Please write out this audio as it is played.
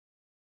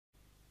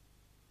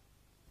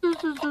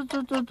Oh.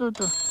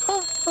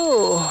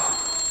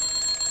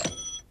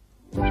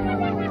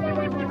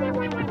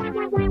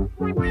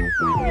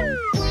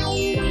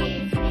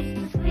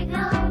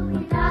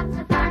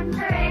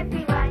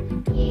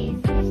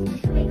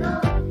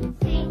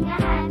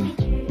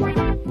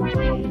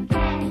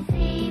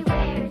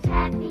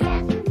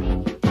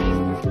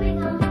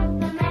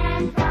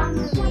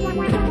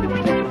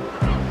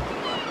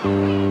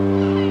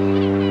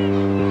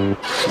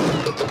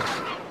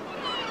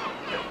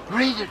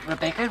 Read it,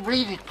 Rebecca,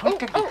 read it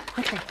quickly,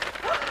 quickly.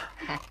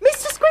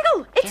 Mr.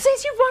 Squiggle, it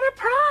says you've won a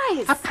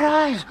prize. A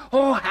prize?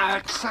 Oh, how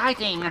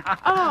exciting.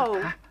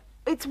 Oh,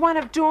 it's one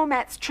of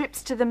Doormat's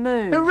trips to the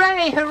moon.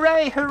 Hooray,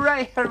 hooray,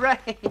 hooray, hooray.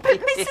 But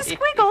Mr.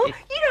 Squiggle,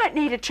 you don't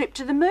need a trip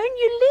to the moon,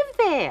 you live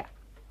there.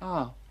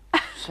 Oh,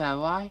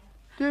 so I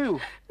do.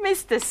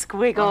 Mr.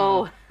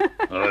 Squiggle.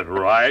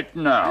 Right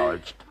now,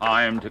 it's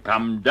time to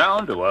come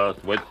down to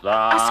earth with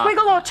A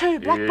squiggle or two,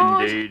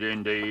 Blackboard.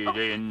 Indeed,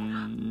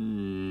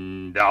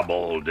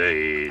 double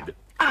deed.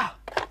 Oh,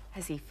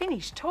 has he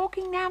finished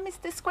talking now,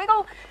 Mr.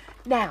 Squiggle?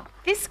 Now,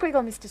 this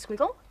squiggle, Mr.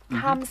 Squiggle,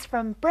 comes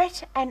from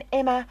Brett and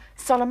Emma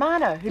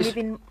Solomano, who live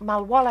in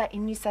Mulwala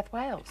in New South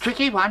Wales.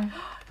 Tricky one.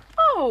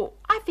 Oh,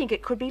 I think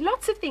it could be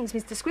lots of things,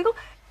 Mr. Squiggle.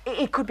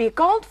 It could be a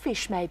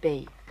goldfish,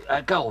 maybe.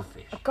 A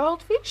goldfish. A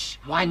goldfish?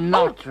 Why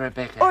not,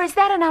 Rebecca? Or is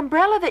that an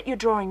umbrella that you're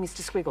drawing,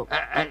 Mr. Squiggle?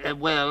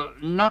 Well,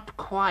 not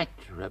quite,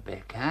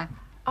 Rebecca.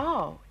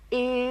 Oh,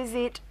 is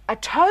it a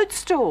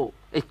toadstool?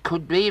 It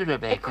could be,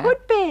 Rebecca. It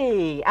could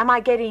be. Am I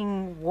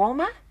getting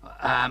warmer?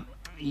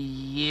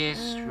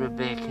 Yes,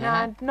 Rebecca.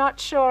 I'm not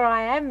sure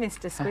I am,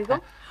 Mr.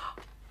 Squiggle.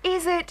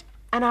 Is it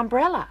an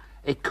umbrella?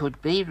 It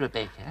could be,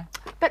 Rebecca.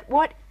 But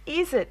what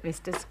is it,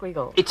 Mr.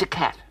 Squiggle? It's a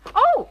cat.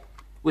 Oh!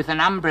 With an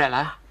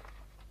umbrella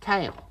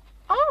tail.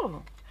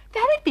 Oh,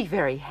 that'd be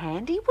very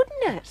handy,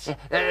 wouldn't it?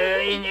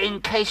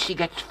 In case she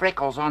gets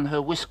freckles on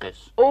her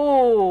whiskers.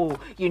 Oh,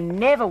 you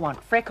never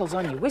want freckles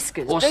on your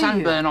whiskers, Or do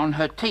sunburn you? on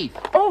her teeth.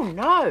 Oh,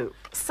 no.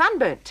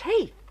 Sunburnt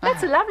teeth.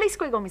 That's a lovely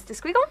squiggle, Mr.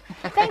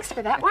 Squiggle. Thanks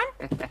for that one.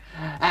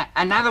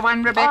 Another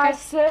one, Rebecca? I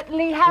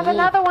certainly have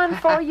another one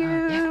for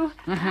you.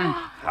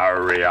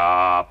 Hurry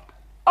up.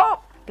 Oh,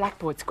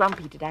 Blackboard's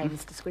grumpy today,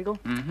 Mr.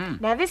 Squiggle.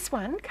 Now, this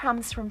one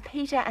comes from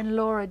Peter and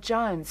Laura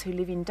Jones, who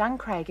live in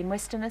Duncraig in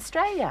Western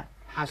Australia.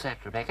 How's that,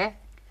 Rebecca?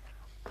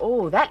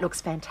 Oh, that looks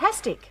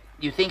fantastic.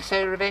 You think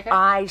so, Rebecca?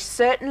 I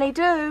certainly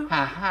do.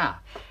 Ha-ha.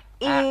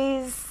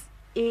 Is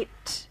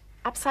it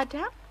upside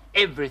down?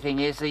 Everything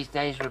is these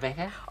days,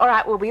 Rebecca. All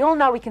right, well, we all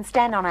know we can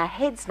stand on our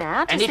heads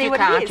now to And see if you what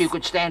it can't, is. you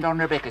could stand on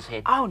Rebecca's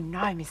head. Oh, no,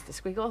 Mr.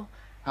 Squiggle.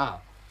 Oh.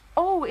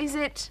 Oh, is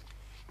it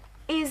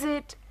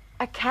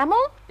a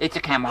camel? It's a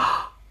camel.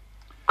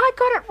 I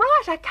got it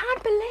right. I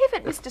can't believe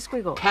it, Mr.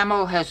 Squiggle.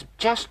 Camel has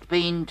just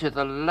been to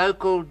the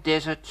local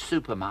desert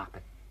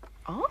supermarket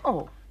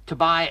Oh. to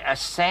buy a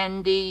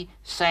sandy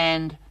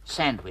sand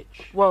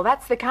sandwich. Well,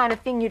 that's the kind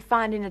of thing you'd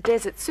find in a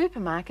desert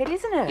supermarket,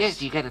 isn't it?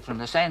 Yes, you get it from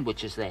the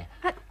sandwiches there.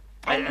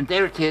 And- And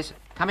there it is,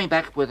 coming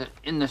back with it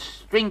in the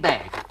string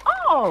bag.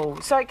 Oh,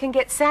 so it can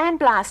get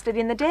sandblasted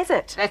in the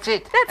desert. That's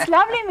it. That's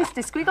lovely,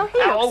 Mr. Squiggle. He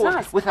looks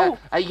nice. With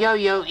a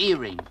yo-yo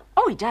earring.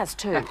 Oh, he does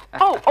too.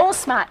 Oh, all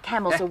smart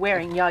camels are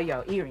wearing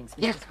yo-yo earrings, Mr.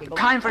 Yes, Squiggle.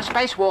 time for a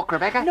spacewalk,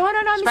 Rebecca. No,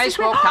 Mr.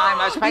 Spacewalk Squiggle. time,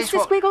 a Mr.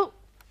 spacewalk. Squiggle,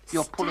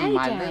 You're pulling stay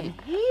my down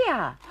leg.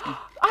 here.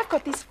 I've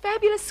got this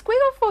fabulous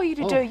squiggle for you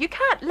to do. You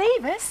can't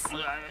leave us.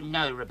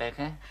 No,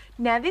 Rebecca.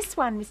 Now, this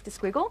one, Mr.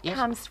 Squiggle, Yes?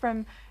 comes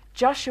from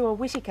Joshua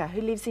Whittaker,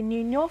 who lives in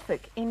New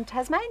Norfolk in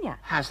Tasmania.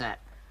 How's that?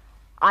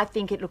 I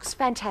think it looks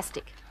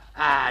fantastic.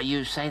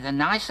 You say the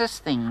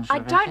nicest things, I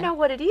Rebecca. don't know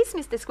what it is,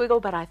 Mr.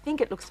 Squiggle, but I think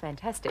it looks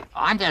fantastic.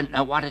 I don't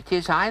know what it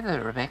is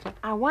either, Rebecca.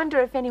 I wonder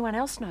if anyone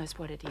else knows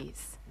what it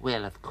is.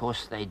 Well, of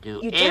course they do.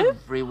 You do?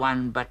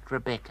 Everyone but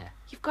Rebecca.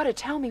 You've got to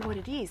tell me what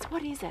it is.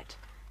 What is it?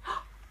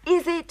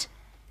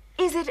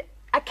 Is it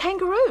a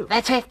kangaroo?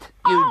 That's it.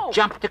 You Oh.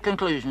 jumped to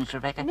conclusions,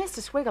 Rebecca. Mr.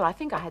 Squiggle, I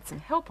think I had some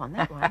help on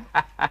that one.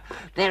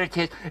 There it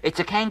is. It's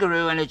a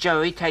kangaroo and a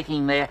joey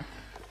taking their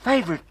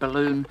favourite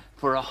balloon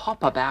for a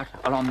hop about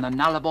along the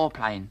Nullarbor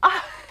Plain.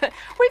 Oh,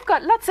 we've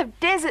got lots of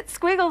desert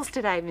squiggles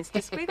today,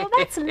 Mr. Squiggle.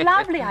 That's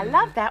lovely. I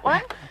love that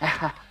one.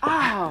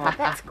 Oh,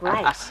 that's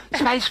great.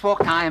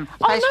 Spacewalk time.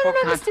 Oh, Spacewalk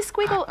no, time. Mr.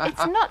 Squiggle.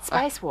 It's not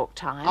spacewalk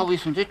time. Oh,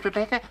 isn't it,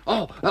 Rebecca?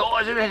 Oh,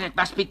 it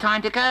must be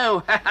time to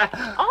go.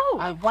 Oh.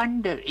 I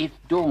wonder if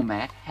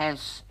Doormat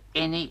has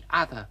any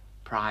other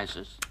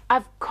prizes.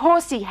 Of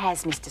course he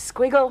has, Mr.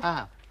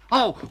 Squiggle.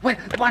 Oh, well,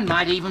 one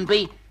might even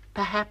be,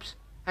 perhaps,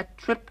 a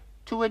trip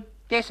to a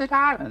desert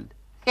island.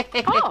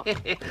 Oh.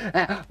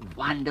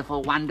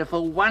 Wonderful,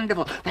 wonderful,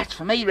 wonderful. That's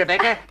for me,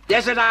 Rebecca.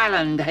 Desert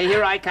island.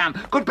 Here I come.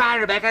 Goodbye,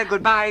 Rebecca.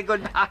 Goodbye,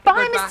 goodbye. Bye,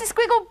 goodbye. Mr.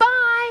 Squiggle.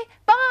 Bye.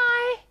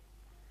 Bye.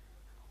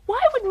 Why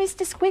would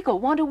Mr. Squiggle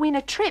want to win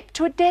a trip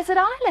to a desert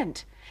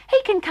island?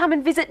 He can come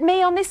and visit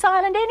me on this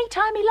island any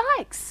time he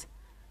likes.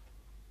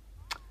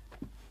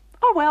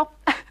 Oh, well.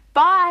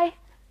 Bye.